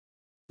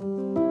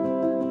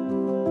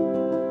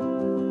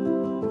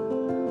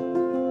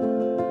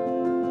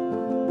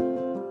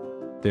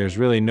There's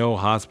really no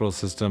hospital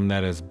system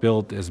that has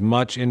built as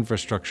much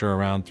infrastructure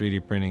around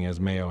 3D printing as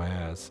Mayo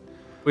has.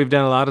 We've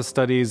done a lot of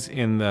studies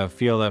in the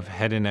field of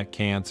head and neck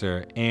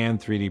cancer and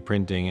 3D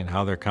printing and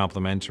how they're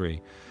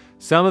complementary.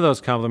 Some of those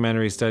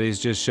complementary studies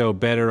just show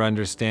better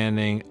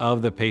understanding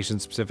of the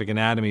patient-specific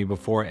anatomy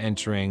before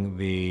entering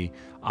the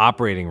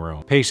operating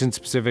room.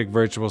 Patient-specific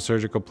virtual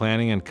surgical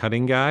planning and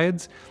cutting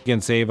guides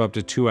can save up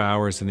to 2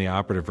 hours in the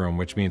operative room,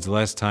 which means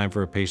less time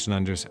for a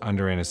patient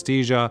under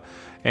anesthesia,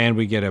 and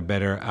we get a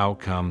better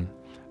outcome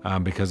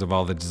because of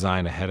all the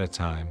design ahead of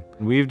time.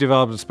 We've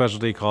developed a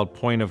specialty called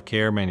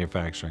point-of-care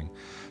manufacturing.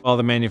 All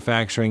the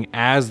manufacturing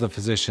as the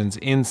physicians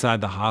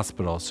inside the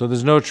hospital, so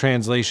there's no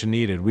translation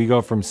needed. We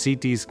go from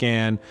CT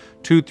scan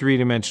to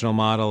three-dimensional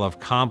model of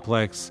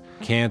complex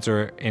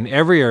cancer in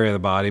every area of the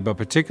body, but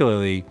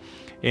particularly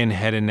in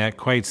head and neck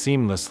quite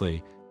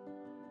seamlessly.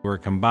 We're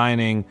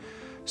combining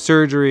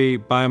surgery,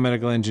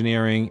 biomedical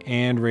engineering,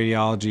 and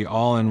radiology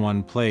all in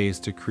one place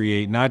to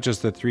create not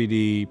just the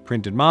 3D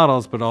printed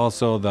models, but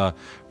also the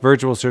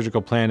virtual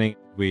surgical planning.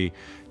 We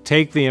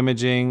take the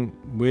imaging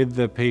with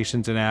the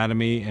patient's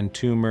anatomy and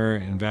tumor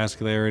and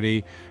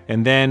vascularity,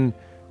 and then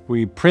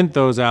we print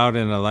those out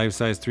in a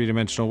life-size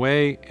three-dimensional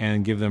way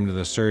and give them to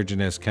the surgeon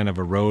as kind of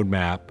a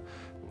roadmap.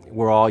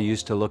 We're all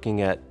used to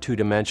looking at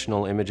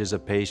two-dimensional images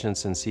of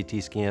patients and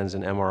CT scans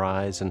and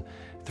MRIs, and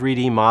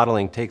 3D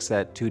modeling takes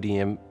that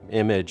 2D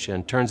image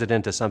and turns it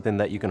into something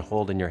that you can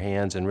hold in your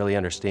hands and really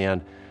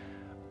understand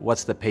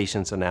what's the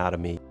patient's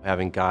anatomy.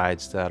 Having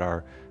guides that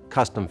are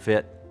custom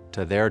fit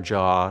to their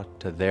jaw,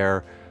 to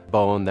their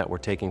bone that we're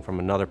taking from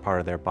another part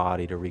of their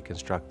body to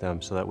reconstruct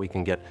them so that we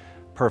can get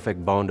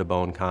perfect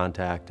bone-to-bone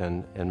contact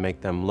and make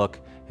them look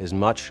as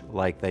much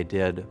like they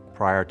did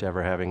prior to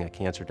ever having a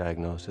cancer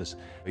diagnosis.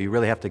 You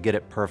really have to get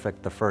it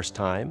perfect the first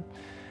time.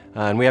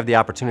 And we have the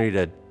opportunity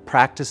to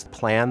practice,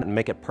 plan, and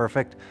make it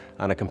perfect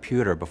on a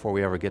computer before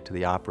we ever get to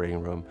the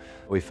operating room.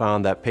 We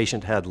found that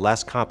patient had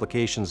less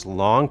complications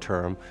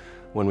long-term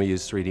when we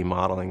used 3D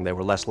modeling. They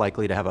were less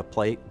likely to have a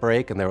plate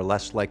break, and they were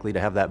less likely to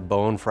have that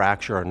bone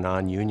fracture or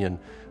non-union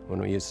when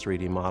we use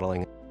 3D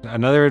modeling.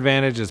 Another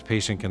advantage is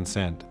patient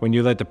consent. When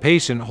you let the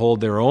patient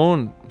hold their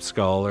own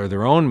skull or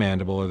their own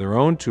mandible or their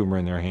own tumor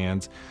in their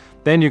hands,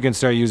 then you can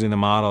start using the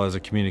model as a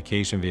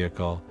communication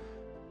vehicle.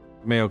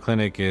 Mayo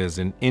Clinic is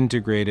an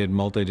integrated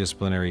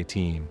multidisciplinary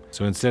team.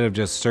 So instead of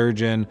just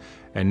surgeon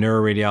and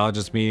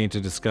neuroradiologist meeting to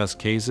discuss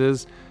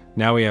cases,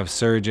 now we have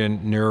surgeon,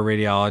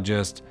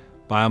 neuroradiologist,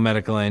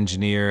 biomedical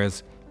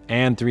engineers,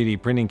 and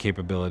 3D printing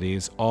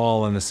capabilities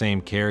all in the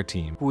same care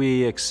team.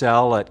 We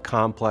excel at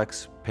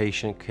complex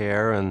patient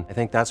care, and I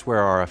think that's where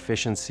our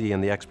efficiency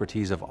and the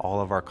expertise of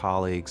all of our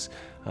colleagues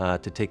to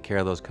take care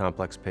of those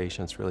complex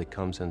patients really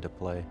comes into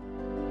play.